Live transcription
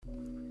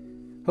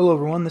Hello,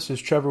 everyone. This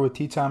is Trevor with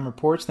Tea Time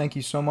Reports. Thank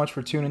you so much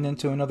for tuning in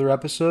to another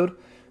episode.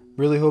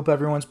 Really hope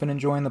everyone's been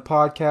enjoying the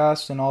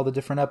podcast and all the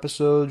different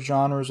episodes,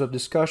 genres of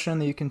discussion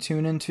that you can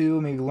tune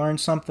into, maybe learn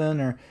something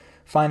or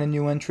find a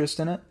new interest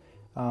in it.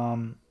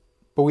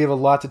 But we have a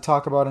lot to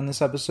talk about in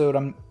this episode.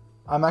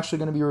 I'm actually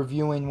going to be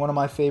reviewing one of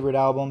my favorite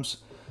albums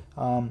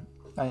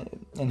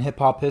in hip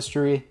hop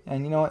history,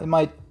 and it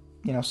might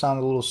sound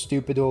a little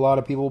stupid to a lot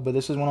of people, but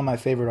this is one of my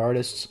favorite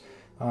artists.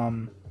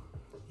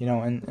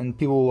 And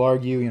people will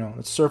argue,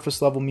 it's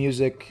surface level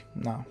music.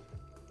 No.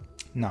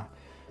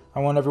 I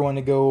want everyone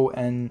to go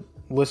and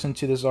listen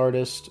to this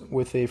artist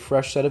with a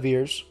fresh set of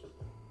ears.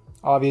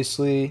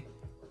 Obviously,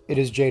 it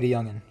is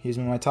JayDaYoungan. He's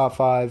in my top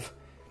 5.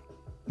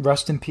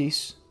 Rest in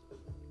peace.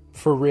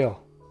 For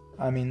real.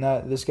 I mean,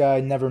 this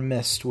guy never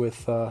missed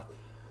with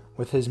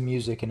his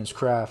music and his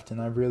craft,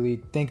 and I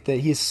really think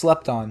that he's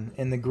slept on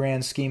in the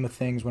grand scheme of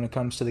things when it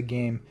comes to the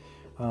game.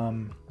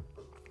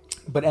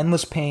 But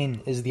Endless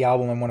Pain is the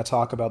album I want to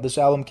talk about. This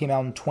album came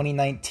out in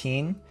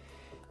 2019,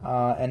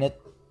 and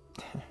it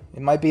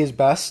might be his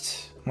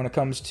best when it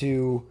comes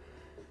to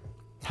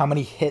how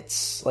many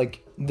hits.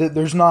 Like,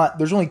 there's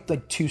only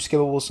like 2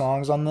 skippable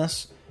songs on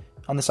this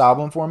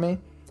album for me.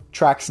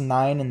 Tracks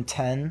 9 and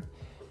 10,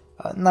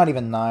 not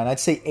even 9. I'd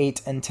say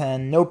 8 and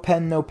 10. No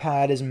Pen, No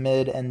Pad is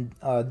mid, and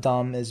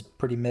Dumb is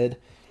pretty mid.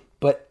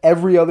 But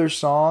every other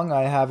song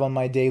I have on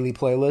my daily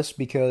playlist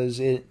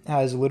because it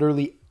has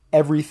literally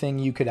everything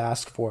you could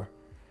ask for.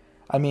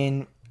 I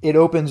mean, it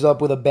opens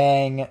up with a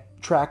bang.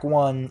 Track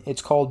 1,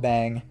 it's called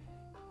Bang.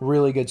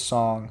 Really good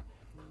song.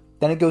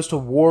 Then it goes to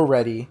War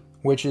Ready,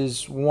 which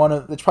is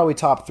it's probably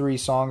top 3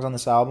 songs on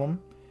this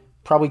album.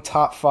 Probably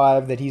top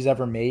 5 that he's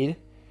ever made.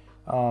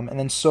 And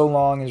then So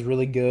Long is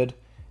really good.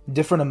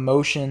 Different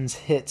Emotions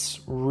hits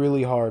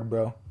really hard,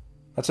 bro.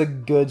 That's a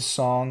good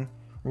song.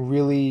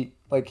 Really,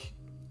 like...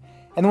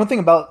 And the one thing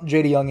about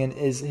JayDaYoungan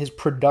is his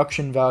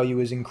production value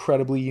is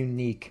incredibly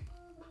unique.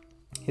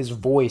 His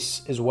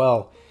voice as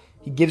well.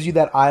 He gives you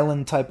that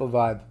island type of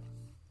vibe.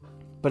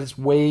 But it's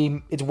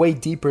way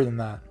deeper than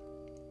that.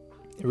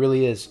 It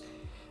really is.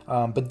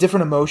 But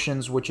Different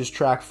Emotions, which is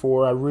track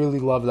 4, I really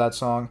love that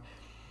song.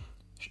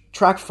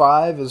 Track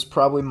 5 is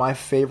probably my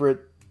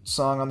favorite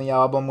song on the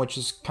album, which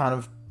is kind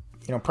of,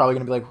 probably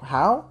going to be like,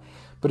 how?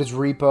 But it's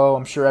Repo.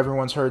 I'm sure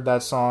everyone's heard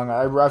that song.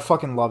 I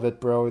fucking love it,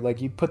 bro. Like,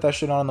 you put that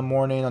shit on in the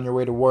morning on your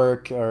way to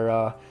work,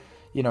 or,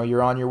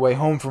 you're on your way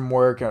home from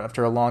work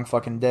after a long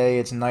fucking day,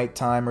 it's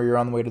nighttime, or you're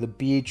on the way to the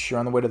beach, you're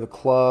on the way to the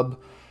club,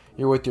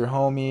 you're with your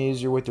homies,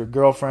 you're with your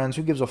girlfriends,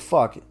 who gives a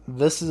fuck?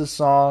 This is a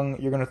song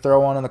you're going to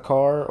throw on in the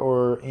car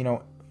or,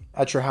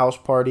 at your house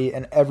party,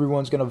 and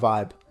everyone's going to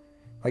vibe.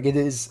 Like, it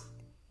is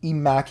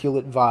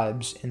immaculate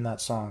vibes in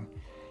that song.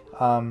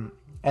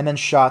 And then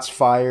Shots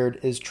Fired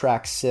is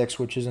track 6,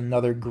 which is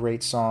another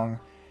great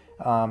song.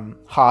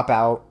 Hop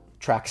Out,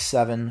 track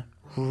 7,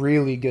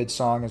 really good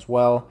song as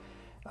well.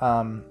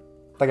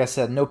 Like I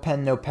said, No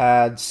Pen, No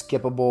Pad,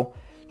 skippable.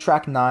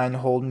 Track 9,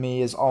 Hold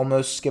Me, is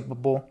almost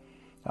skippable.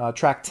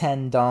 Track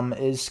 10, Dumb,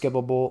 is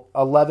skippable.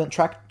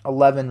 Track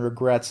 11,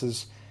 Regrets,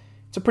 it's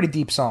a pretty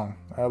deep song.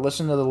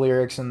 Listen to the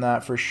lyrics in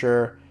that for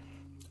sure.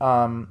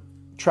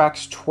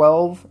 Tracks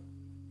 12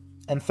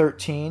 and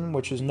 13,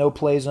 which is No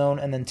Play Zone,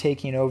 and then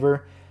Taking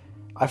Over.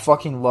 I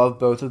fucking love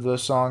both of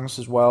those songs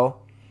as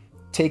well.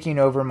 Taking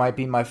Over might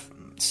be my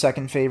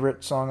second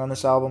favorite song on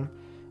this album.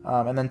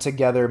 And then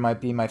Together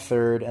might be my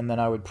third, and then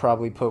I would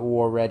probably put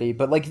War Ready.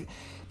 But, like,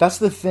 that's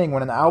the thing.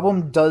 When an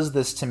album does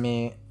this to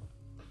me,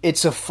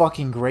 it's a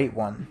fucking great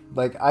one.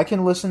 Like, I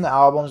can listen to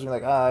albums and be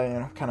like,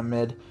 kind of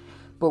mid.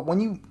 But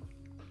when you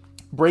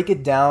break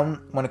it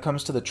down when it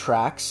comes to the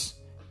tracks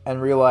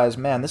and realize,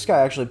 man, this guy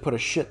actually put a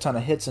shit ton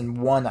of hits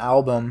in one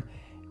album,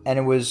 and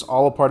it was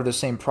all a part of the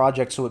same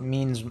project, so it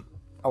means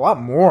a lot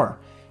more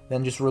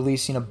than just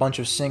releasing a bunch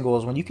of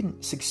singles. When you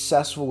can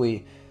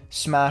successfully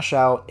smash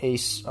out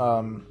this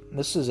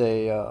is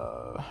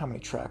how many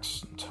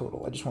tracks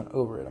total? I just went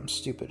over it, I'm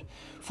stupid.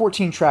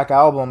 14 track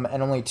album,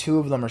 and only 2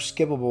 of them are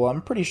skippable.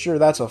 I'm pretty sure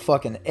that's a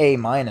fucking A-.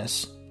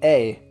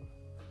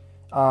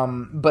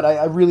 But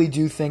I really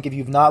do think if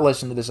you've not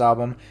listened to this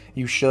album,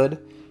 you should.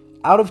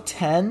 Out of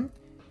 10,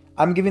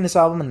 I'm giving this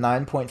album a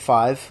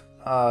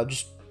 9.5,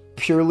 just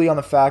purely on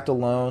the fact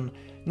alone.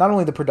 Not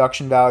only the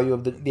production value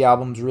of the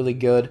album's really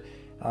good,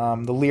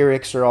 the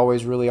lyrics are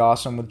always really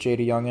awesome with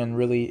JayDaYoungan.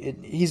 Really,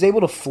 he's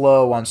able to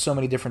flow on so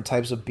many different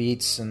types of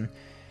beats, and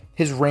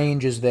his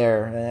range is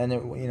there. And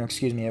it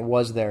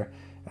was there.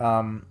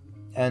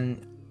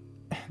 And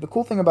the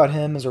cool thing about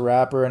him as a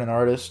rapper and an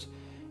artist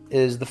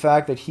is the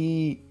fact that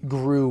he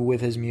grew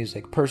with his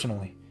music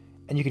personally,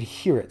 and you could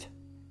hear it,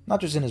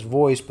 not just in his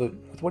voice, but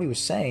with what he was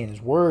saying.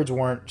 His words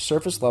weren't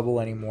surface level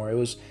anymore.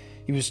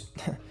 He was.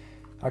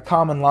 A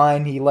common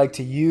line he liked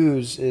to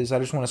use is, I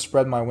just want to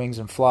spread my wings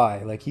and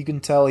fly. Like, you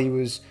can tell he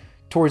was,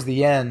 towards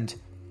the end,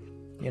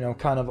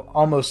 kind of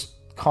almost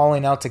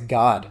calling out to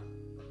God,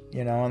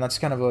 and that's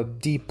kind of a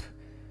deep,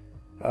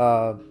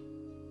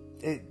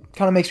 it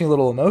kind of makes me a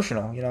little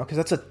emotional, because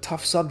that's a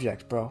tough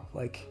subject, bro.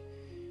 Like,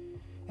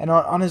 and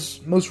on his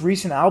most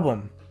recent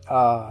album,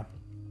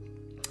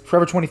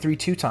 Forever 23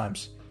 two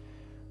times.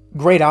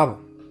 Great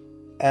album.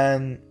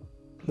 And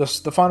the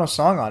final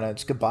song on it,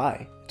 it's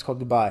Goodbye. It's called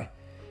Goodbye.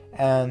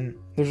 And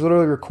there's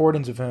literally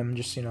recordings of him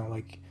just,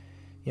 like,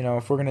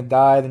 if we're going to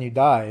die, then you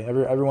die.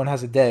 Everyone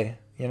has a day,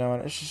 and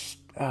it's just,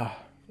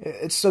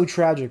 it's so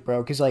tragic,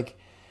 bro. Because, like,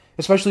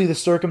 especially the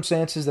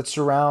circumstances that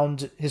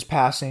surround his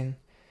passing,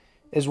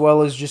 as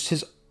well as just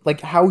his,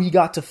 like, how he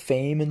got to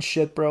fame and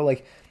shit, bro.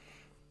 Like,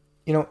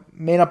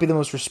 may not be the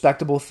most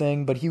respectable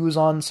thing, but he was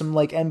on some,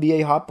 like,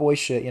 NBA hot boy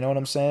shit, you know what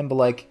I'm saying? But,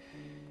 like,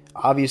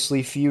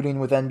 obviously feuding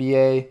with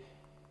NBA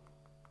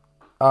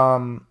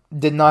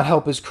did not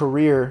help his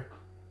career.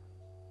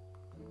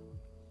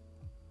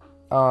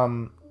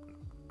 In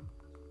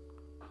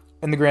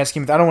the grand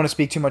scheme, I don't want to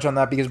speak too much on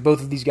that because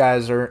both of these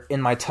guys are in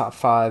my top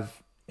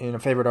 5,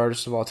 favorite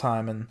artists of all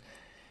time, and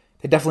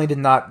they definitely did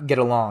not get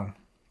along.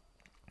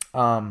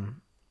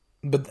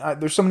 But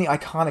there's so many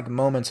iconic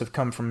moments have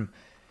come from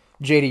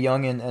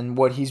JayDaYoungan and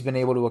what he's been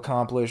able to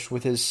accomplish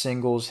with his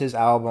singles, his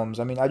albums.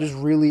 I mean, I just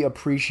really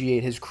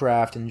appreciate his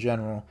craft in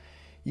general.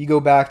 You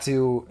go back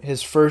to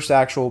his first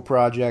actual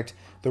project,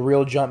 The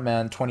Real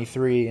Jumpman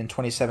 23 in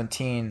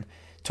 2017,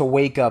 to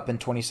Wake Up in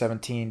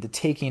 2017, to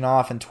Taking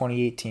Off in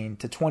 2018,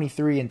 to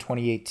 23 in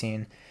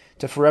 2018,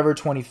 to Forever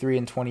 23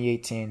 in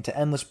 2018, to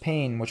Endless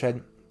Pain, which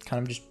I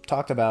kind of just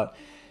talked about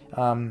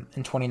in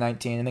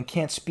 2019, and then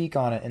Can't Speak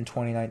on It in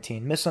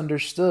 2019,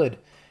 Misunderstood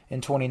in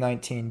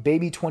 2019,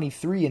 Baby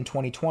 23 in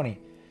 2020,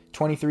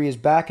 23 Is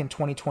Back in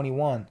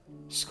 2021,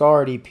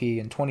 Scarred EP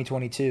in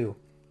 2022,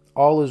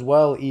 All Is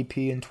Well EP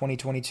in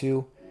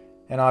 2022,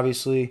 and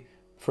obviously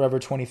Forever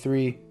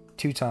 23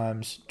 two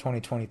times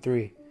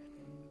 2023.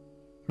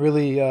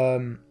 Really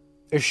a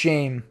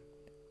shame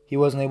he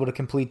wasn't able to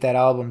complete that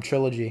album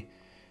trilogy,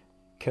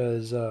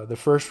 because the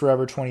first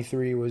Forever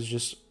 23 was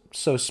just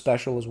so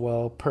special as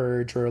well.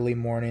 Purge, Early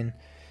Morning,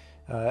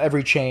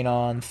 Every Chain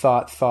On,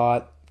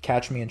 Thought,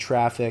 Catch Me in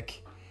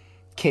Traffic,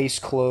 Case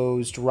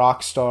Closed,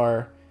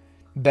 Rockstar,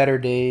 Better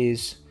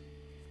Days.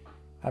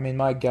 I mean,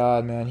 my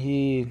God, man,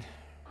 he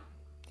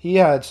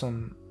had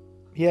some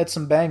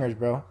bangers,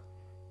 bro.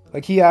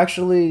 Like, he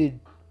actually,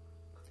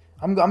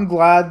 I'm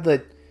glad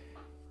that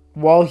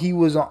while he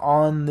was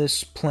on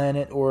this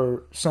planet,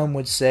 or some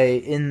would say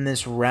in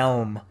this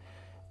realm,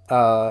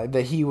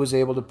 that he was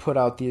able to put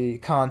out the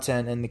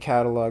content and the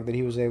catalog that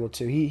he was able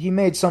to. He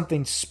made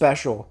something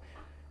special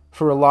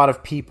for a lot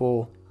of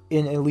people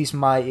in at least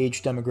my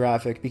age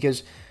demographic,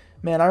 because,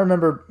 man, I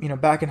remember,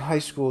 back in high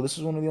school, this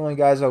is one of the only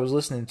guys I was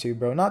listening to,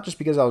 bro. Not just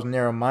because I was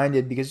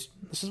narrow-minded, because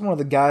this is one of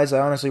the guys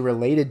I honestly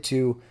related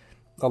to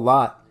a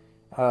lot,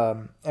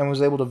 and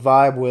was able to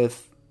vibe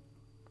with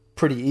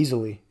pretty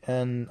easily.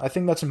 And I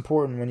think that's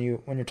important when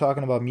you're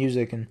talking about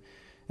music, and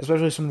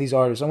especially some of these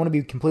artists. I want to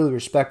be completely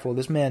respectful.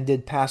 This man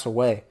did pass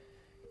away.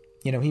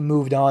 He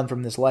moved on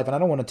from this life, and I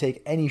don't want to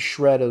take any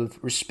shred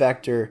of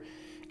respect or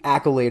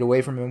accolade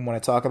away from him when I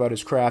talk about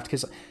his craft,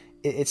 because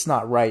it's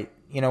not right.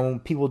 When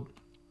people,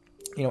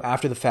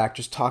 after the fact,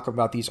 just talk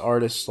about these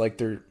artists like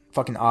they're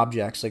fucking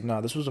objects. Like, no,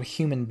 this was a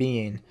human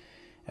being,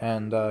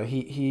 and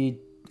he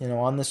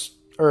on this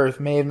earth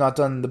may have not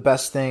done the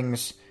best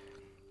things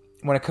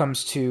when it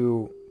comes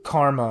to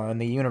karma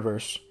and the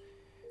universe.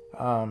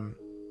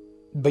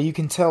 But you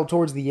can tell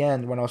towards the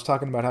end, when I was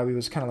talking about how he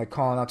was kind of like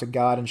calling out to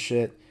God and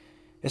shit,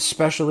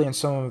 especially in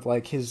some of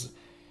like his,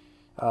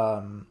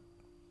 sorry,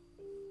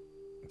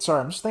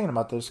 I'm just thinking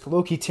about this,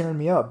 low-key tearing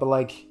me up, but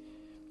like,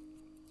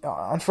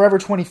 on Forever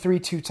 23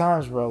 two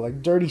times, bro,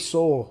 like, Dirty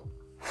Soul,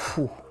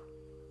 whew,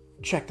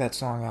 check that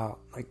song out,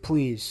 like,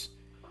 please.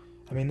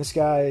 I mean, this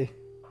guy,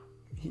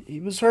 he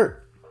was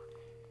hurt,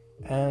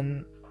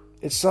 and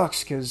it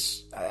sucks,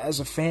 because as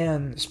a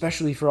fan,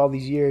 especially for all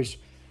these years,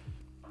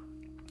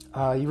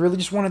 you really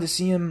just wanted to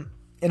see him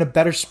in a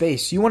better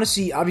space. You want to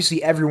see,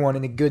 obviously, everyone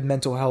in a good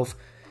mental health,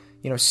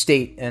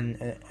 state,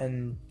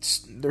 and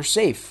they're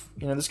safe.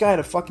 This guy had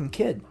a fucking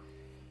kid,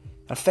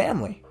 a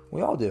family.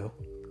 We all do.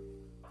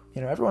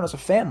 Everyone has a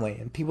family,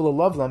 and people that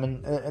love them,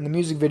 and the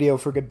music video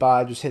for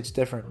Goodbye just hits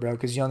different, bro,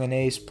 because Young and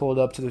Ace pulled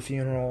up to the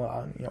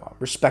funeral,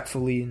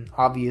 respectfully and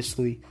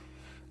obviously.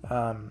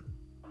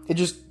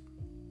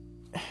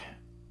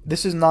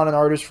 This is not an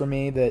artist for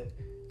me that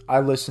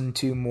I listened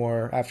to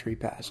more after he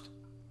passed.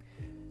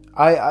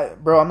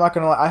 Bro, I'm not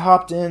gonna lie, I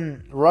hopped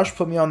in, Rush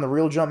put me on The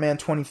Real Jumpman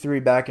 23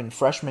 back in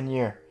freshman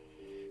year,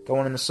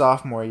 going into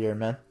sophomore year,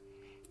 man.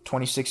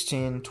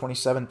 2016,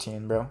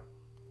 2017, bro.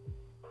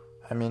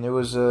 I mean, it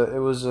was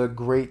a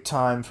great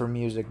time for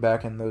music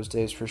back in those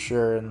days, for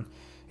sure, and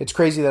it's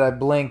crazy that I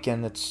blink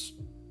and it's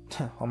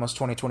almost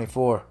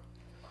 2024.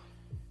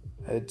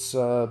 It's,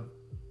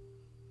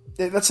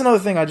 that's another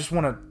thing I just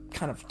want to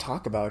kind of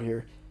talk about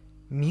here.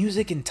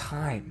 Music and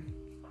time.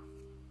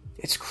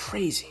 It's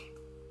crazy.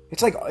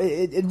 It's like,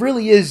 it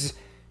really is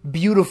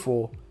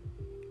beautiful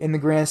in the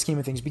grand scheme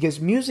of things, because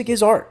music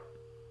is art.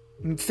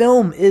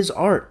 Film is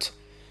art.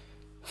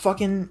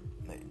 Fucking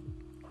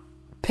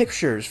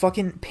pictures,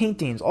 fucking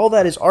paintings, all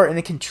that is art, and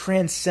it can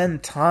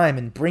transcend time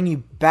and bring you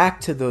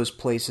back to those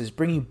places,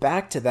 bring you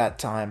back to that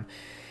time,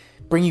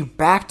 bring you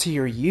back to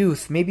your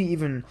youth, maybe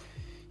even,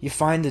 you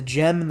find a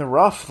gem in the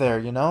rough there,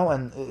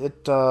 and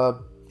it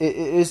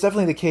is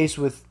definitely the case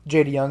with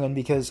JayDaYoungan,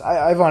 because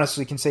I've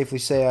honestly can safely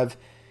say I've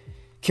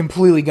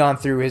completely gone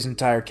through his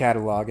entire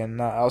catalog, and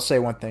I'll say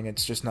one thing,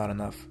 it's just not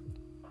enough.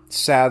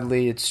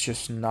 Sadly, it's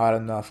just not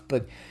enough.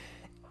 But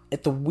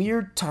at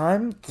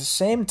the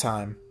same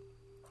time,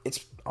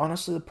 it's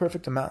honestly the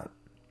perfect amount,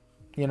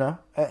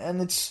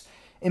 And it's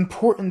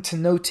important to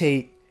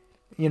notate,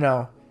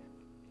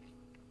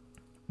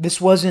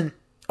 this wasn't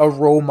a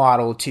role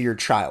model to your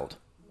child.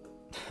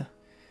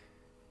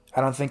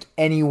 I don't think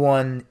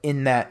anyone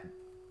in that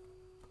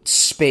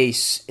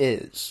space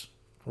is,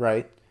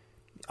 right?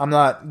 I'm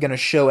not going to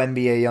show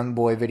NBA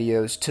YoungBoy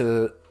videos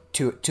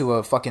to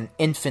a fucking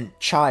infant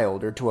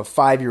child or to a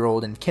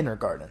 5-year-old in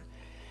kindergarten.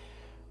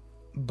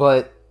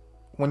 But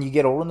when you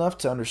get old enough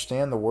to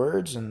understand the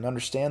words and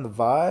understand the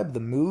vibe, the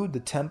mood, the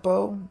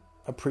tempo,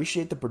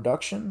 appreciate the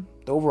production,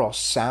 the overall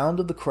sound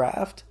of the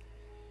craft,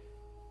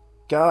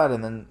 God,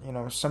 and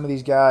then, some of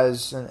these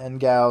guys and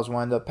gals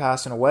wind up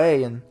passing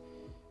away, and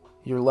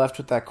you're left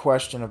with that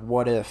question of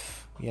what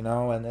if,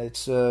 and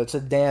it's a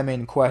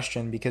damning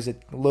question, because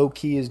it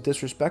low-key is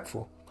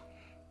disrespectful,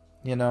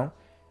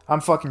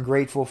 I'm fucking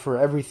grateful for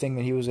everything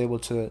that he was able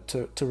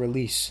to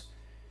release.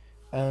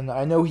 And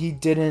I know he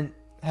didn't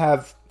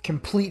have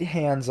complete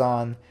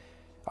hands-on,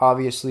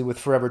 obviously, with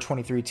Forever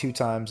 23 2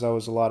 times. That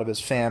was a lot of his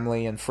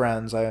family and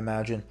friends, I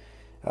imagine.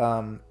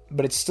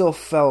 But it still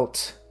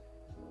felt,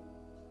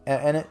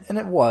 and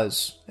it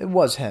was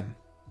him.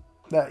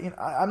 That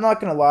I'm not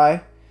gonna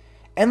lie,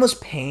 Endless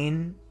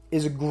Pain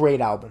is a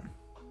great album.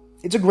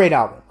 It's a great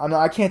album.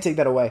 I can't take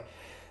that away.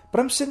 But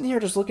I'm sitting here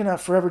just looking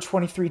at Forever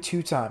 23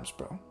 2 times,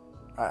 bro.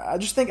 I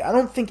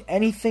don't think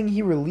anything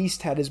he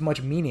released had as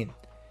much meaning.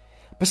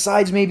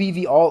 Besides maybe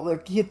he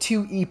had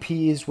 2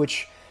 EPs,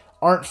 which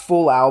aren't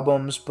full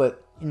albums,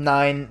 but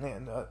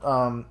 9,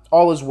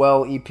 All Is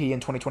Well EP in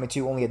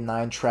 2022 only had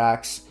 9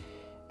 tracks,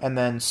 and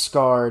then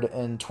Scarred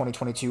in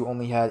 2022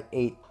 only had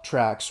 8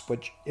 tracks,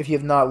 which, if you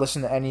have not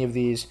listened to any of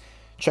these,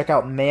 check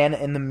out Man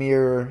in the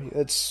Mirror.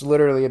 It's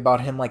literally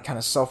about him, kind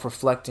of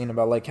self-reflecting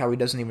about, how he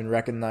doesn't even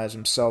recognize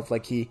himself,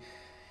 he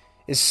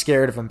is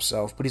scared of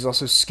himself, but he's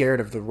also scared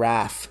of the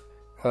wrath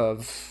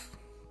of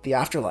the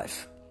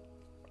afterlife.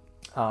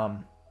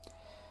 And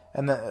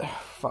then,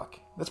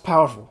 that's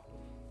powerful.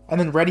 And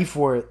then Ready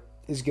For It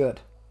is good.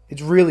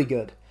 It's really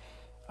good.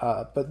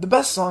 But the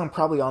best song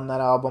probably on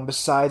that album,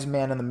 besides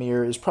Man in the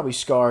Mirror, is probably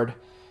Scarred.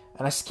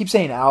 And I keep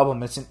saying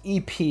album, it's an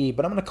EP,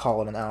 but I'm going to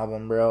call it an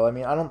album, bro.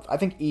 I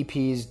think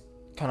EPs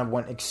kind of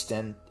went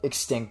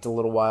extinct a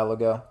little while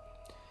ago.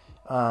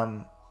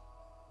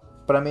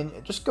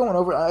 But just going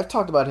over, I've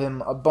talked about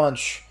him a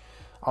bunch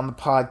on the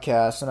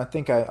podcast, and I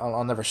think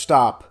I'll never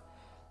stop.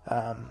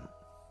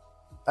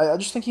 I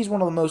just think he's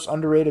one of the most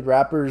underrated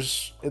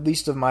rappers, at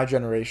least of my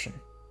generation.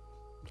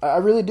 I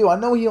really do. I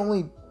know he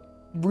only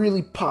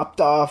really popped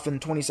off in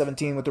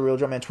 2017 with The Real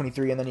Drum Man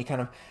 23, and then he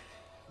kind of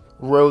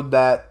rode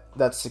that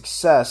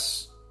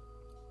success,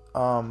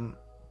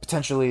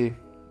 potentially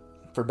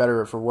for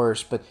better or for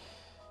worse, but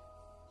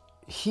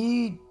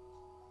he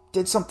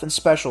did something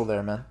special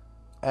there, man.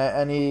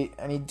 And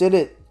he did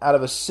it out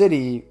of a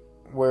city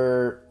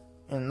where,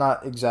 and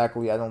not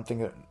exactly, I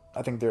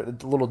think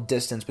there's a little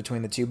distance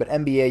between the two, but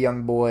NBA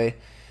YoungBoy,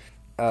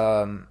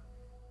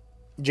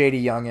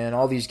 JayDaYoungan,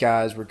 all these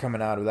guys were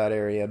coming out of that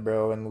area,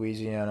 bro, in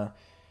Louisiana.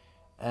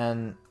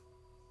 And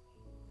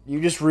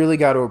you just really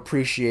got to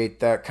appreciate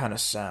that kind of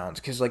sound,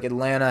 because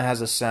Atlanta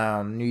has a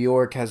sound, New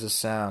York has a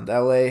sound,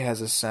 LA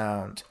has a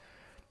sound,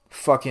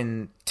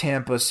 fucking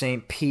Tampa,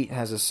 St. Pete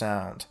has a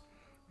sound.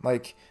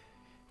 And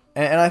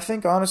I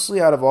think, honestly,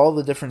 out of all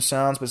the different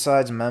sounds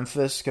besides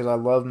Memphis, because I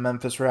love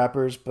Memphis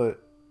rappers,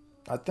 but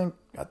I think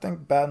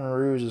Baton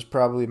Rouge is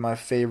probably my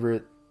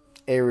favorite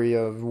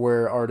area of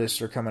where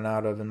artists are coming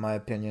out of, in my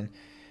opinion.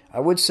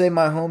 I would say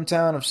my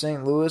hometown of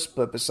St. Louis,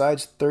 but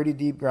besides 30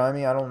 Deep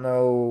Grimy, I don't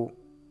know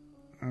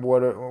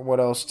what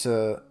else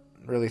to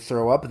really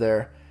throw up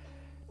there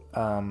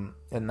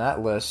in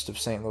that list of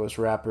St. Louis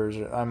rappers.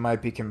 I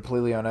might be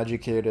completely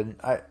uneducated.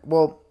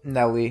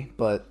 Nelly,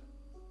 but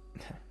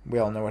we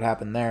all know what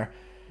happened there.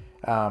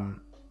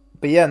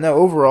 But yeah, no,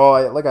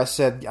 overall, like I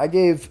said, I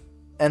gave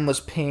Endless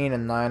Pain a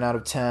 9 out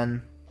of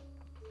 10.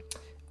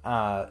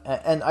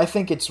 And I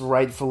think it's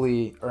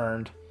rightfully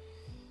earned.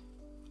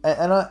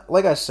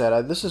 Like I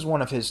said, this is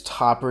one of his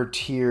topper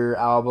tier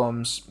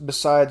albums.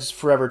 Besides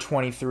Forever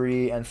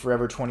 23 and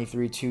Forever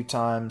 23 2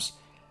 times,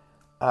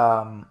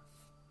 I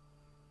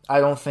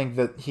don't think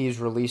that he's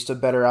released a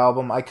better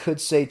album. I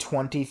could say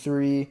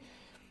 23,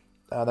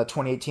 that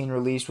 2018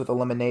 release with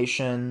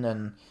Elimination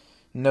and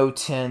No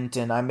Tint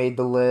and I Made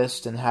the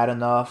List and Had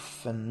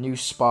Enough and New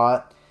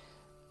Spot.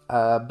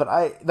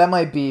 But that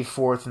might be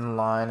fourth in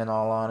line, in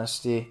all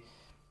honesty.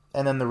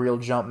 And then The Real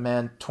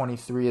Jumpman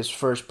 23, his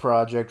first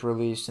project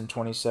released in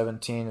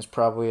 2017, is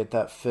probably at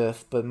that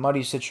fifth. But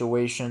Muddy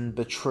Situation,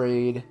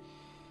 Betrayed.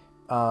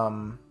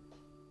 What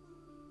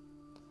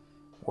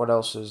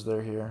else is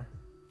there here?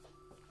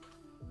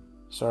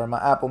 Sorry, my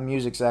Apple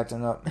Music's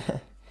acting up.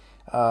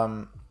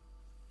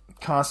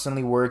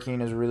 Constantly Working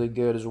is really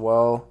good as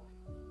well.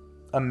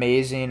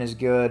 Amazing is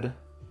good.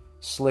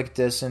 Slick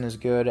Dissin' is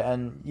good.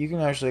 And you can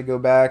actually go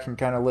back and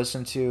kind of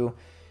listen to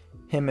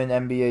him and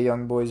NBA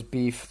Youngboy's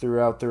beef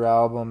throughout their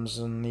albums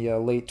in the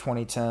late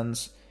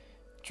 2010s.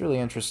 It's really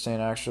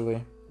interesting,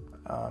 actually.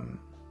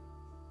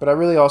 But I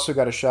really also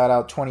got to shout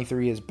out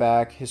 23 is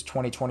Back, his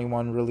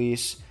 2021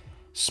 release.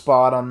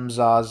 Spot 'em,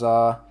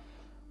 Zaza,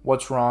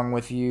 What's Wrong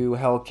With You,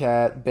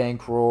 Hellcat,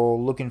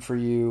 Bankroll, Looking For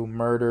You,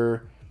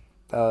 Murder,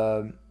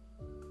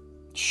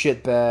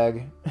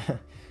 Shitbag,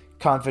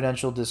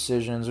 Confidential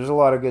Decisions. There's a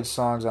lot of good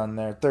songs on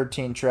there.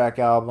 13-track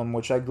album,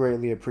 which I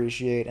greatly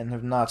appreciate and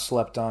have not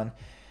slept on.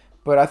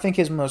 But I think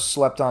his most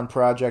slept on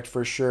project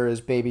for sure is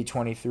Baby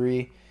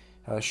 23.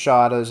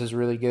 Shada's is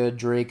really good.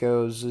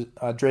 Draco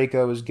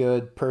is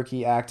good.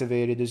 Perky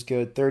Activated is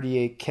good.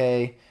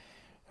 38K,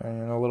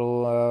 and a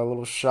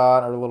little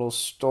shot or a little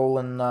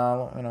stolen.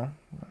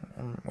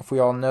 If we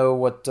all know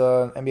what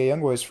NBA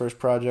YoungBoy's first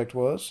project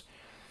was,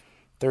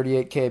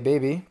 38K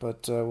Baby.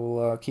 But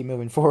we'll keep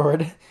moving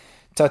forward.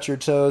 Touch Your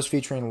Toes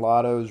featuring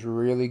Lotto is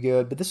really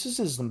good. But this is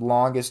his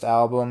longest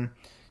album.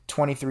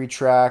 23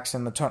 tracks,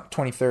 and the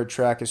 23rd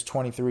track is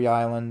 23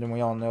 Island, and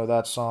we all know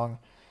that song.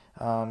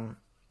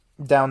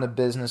 Down to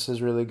Business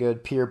is really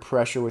good. Peer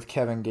Pressure with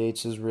Kevin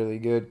Gates is really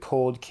good.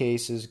 Cold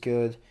Case is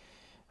good.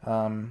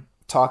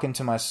 Talking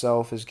to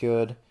Myself is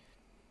good.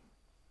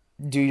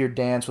 Do Your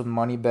Dance with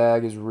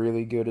Moneybag is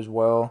really good as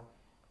well.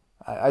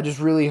 I just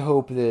really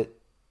hope that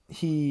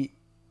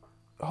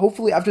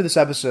hopefully after this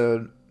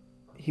episode,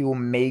 he will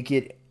make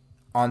it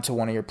onto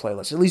one of your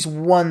playlists. At least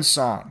one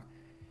song.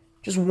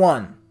 Just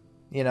one.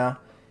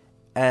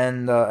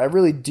 And I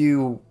really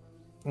do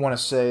want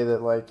to say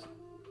that,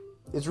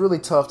 it's really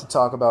tough to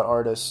talk about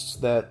artists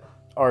that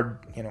are,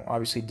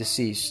 obviously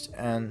deceased,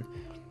 and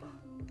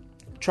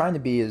trying to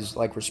be as,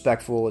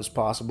 respectful as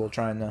possible,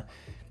 trying to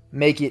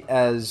make it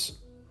as,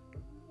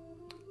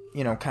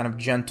 kind of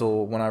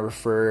gentle when I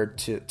refer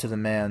to the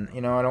man.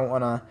 I don't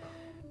want to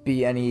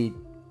be any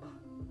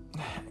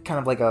kind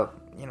of like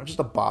just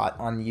a bot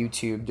on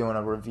YouTube doing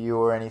a review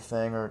or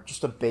anything, or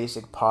just a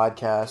basic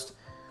podcast.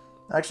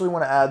 I actually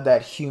want to add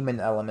that human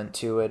element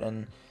to it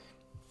and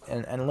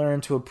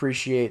learn to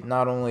appreciate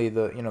not only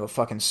the the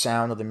fucking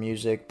sound of the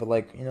music, but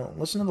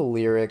listen to the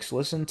lyrics,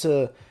 listen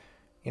to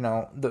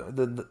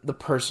the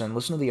person,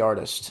 listen to the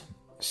artist,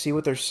 see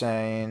what they're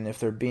saying, if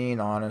they're being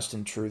honest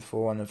and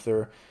truthful, and if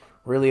they're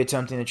really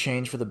attempting to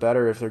change for the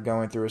better if they're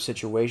going through a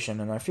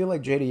situation. And I feel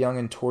like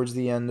JayDaYoungan towards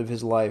the end of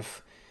his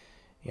life,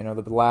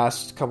 the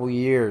last couple of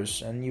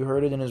years, and you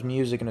heard it in his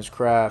music and his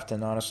craft,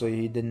 and honestly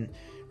he didn't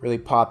really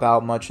pop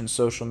out much in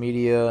social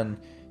media, and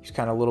he's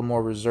kind of a little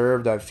more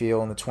reserved, I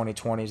feel, in the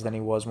 2020s than he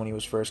was when he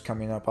was first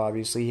coming up.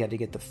 Obviously, he had to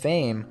get the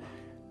fame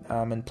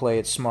and play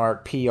it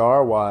smart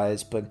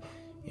PR-wise, but,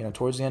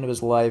 towards the end of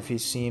his life, he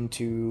seemed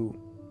to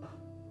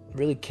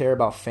really care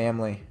about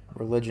family,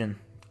 religion,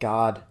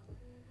 God,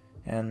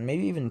 and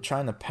maybe even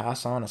trying to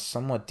pass on a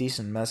somewhat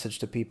decent message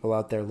to people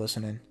out there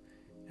listening.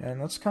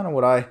 And that's kind of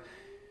what I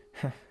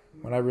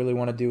really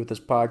want to do with this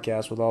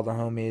podcast with all the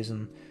homies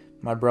and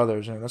my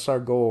brothers. And that's our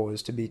goal,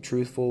 is to be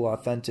truthful,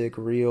 authentic,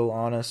 real,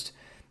 honest,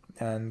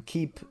 and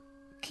keep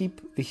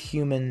the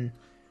human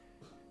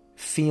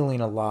feeling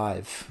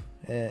alive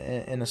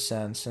in a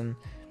sense. And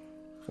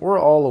we're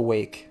all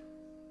awake,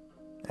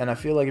 and I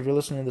feel like if you're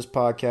listening to this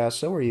podcast,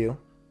 so are you,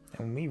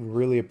 and we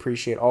really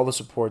appreciate all the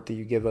support that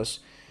you give us.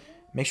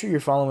 Make sure you're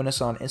following us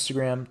on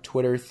Instagram,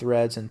 Twitter,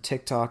 Threads, and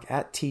TikTok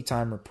at Tea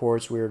Time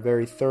Reports. We are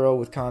very thorough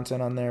with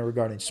content on there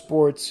regarding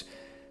sports,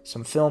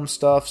 some film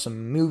stuff,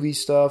 some movie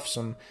stuff,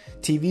 some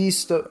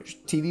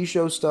TV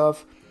show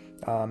stuff,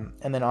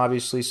 and then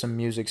obviously some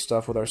music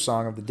stuff with our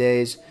Song of the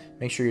Days.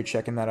 Make sure you're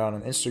checking that out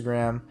on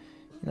Instagram.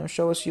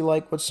 Show us you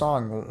like what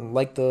song,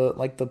 like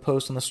the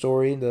post on the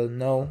story,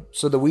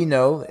 so that we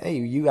know, hey,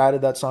 you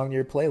added that song to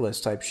your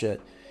playlist type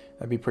shit.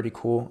 That'd be pretty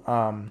cool.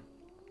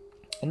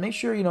 And make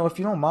sure, if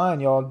you don't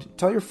mind, y'all,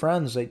 tell your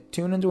friends,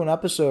 tune into an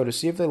episode to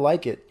see if they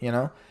like it,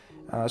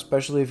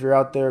 especially if you're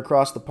out there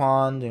across the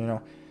pond,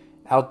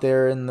 out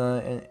there in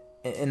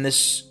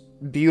this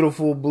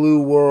beautiful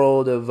blue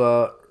world of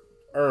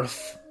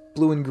Earth,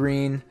 blue and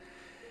green.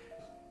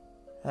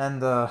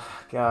 And,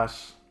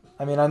 gosh,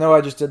 I know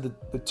I just did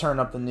the Turn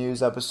Up the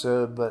News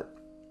episode, but,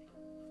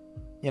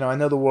 I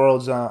know the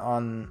world's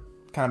on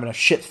kind of in a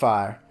shit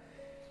fire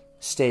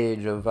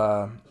stage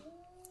of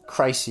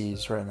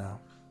crises right now.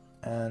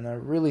 And I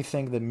really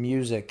think that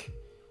music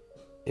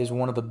is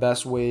one of the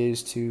best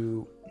ways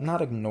to not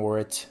ignore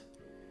it,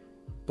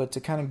 but to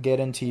kind of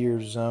get into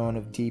your zone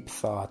of deep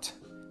thought,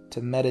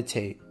 to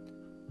meditate,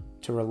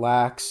 to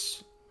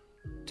relax,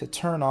 to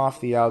turn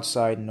off the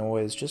outside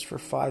noise just for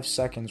 5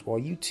 seconds while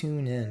you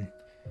tune in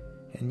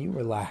and you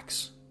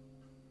relax.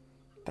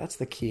 That's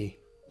the key.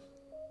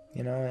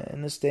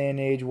 In this day and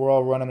age, we're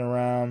all running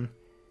around,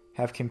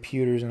 have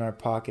computers in our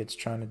pockets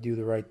trying to do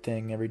the right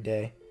thing every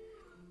day.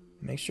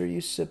 Make sure you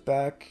sit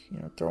back,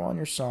 throw on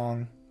your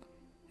song,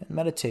 and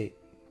meditate.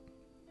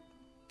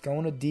 Go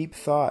into deep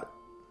thought.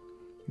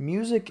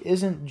 Music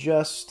isn't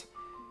just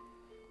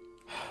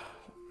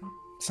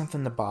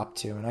something to bop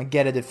to. And I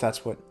get it if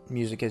that's what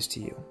music is to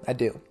you. I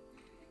do.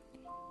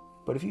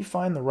 But if you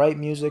find the right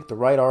music, the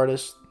right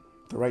artist,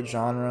 the right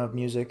genre of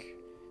music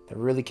that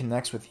really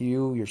connects with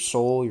you, your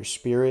soul, your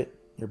spirit,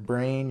 your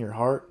brain, your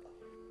heart,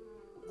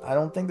 I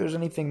don't think there's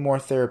anything more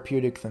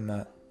therapeutic than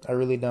that. I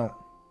really don't.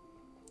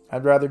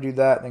 I'd rather do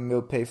that than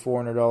go pay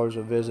 $400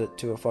 a visit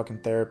to a fucking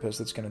therapist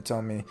that's going to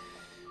tell me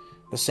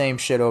the same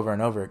shit over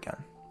and over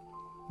again.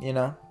 You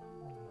know?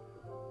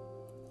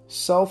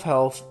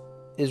 Self-health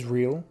is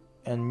real,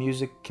 and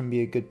music can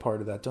be a good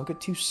part of that. Don't get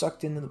too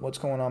sucked into what's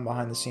going on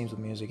behind the scenes with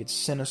music. It's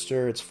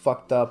sinister, it's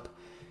fucked up,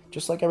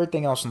 just like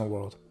everything else in the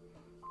world.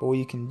 But what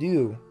you can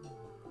do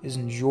is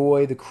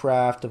enjoy the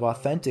craft of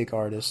authentic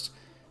artists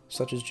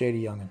such as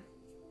JayDaYoungan.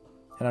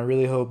 And I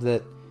really hope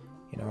that,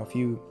 if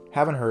you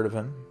haven't heard of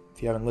him,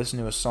 if you haven't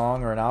listened to a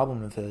song or an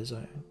album of his,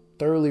 I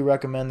thoroughly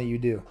recommend that you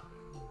do.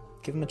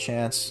 Give him a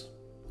chance.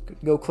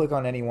 Go click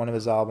on any one of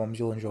his albums.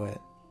 You'll enjoy it.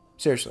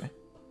 Seriously.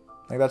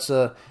 That's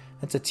a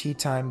tea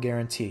time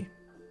guarantee.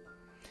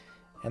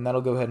 And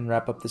that'll go ahead and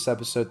wrap up this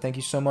episode. Thank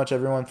you so much,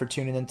 everyone, for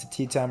tuning in to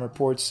Tea Time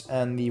Reports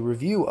and the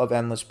review of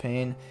Endless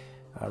Pain.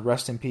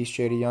 Rest in peace,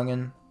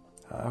 JayDaYoungan.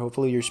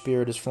 Hopefully your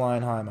spirit is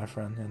flying high, my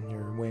friend, and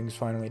your wings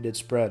finally did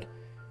spread.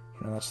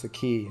 That's the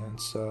key.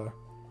 It's,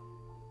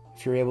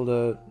 if you're able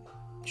to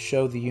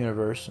show the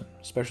universe,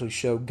 especially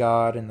show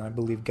God, and I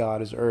believe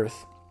God is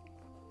Earth,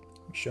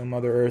 show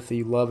Mother Earth that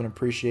you love and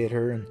appreciate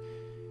her and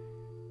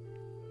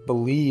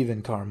believe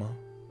in karma,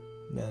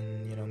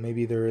 then,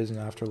 maybe there is an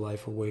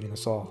afterlife awaiting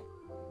us all.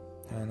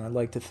 And I'd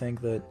like to think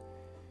that,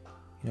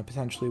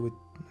 potentially with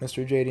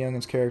Mr.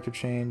 JayDaYoungan's character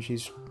change,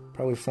 he's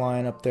probably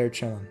flying up there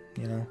chilling,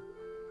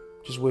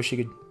 Just wish he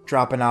could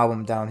drop an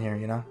album down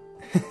here,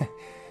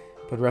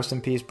 But rest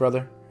in peace,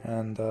 brother.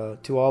 And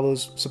to all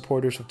those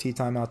supporters of Tea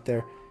Time out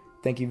there,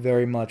 thank you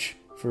very much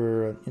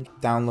for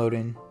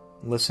downloading,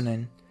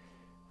 listening,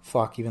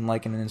 even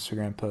liking an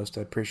Instagram post.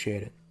 I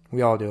appreciate it.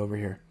 We all do over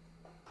here.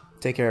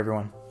 Take care,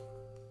 everyone.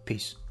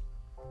 Peace.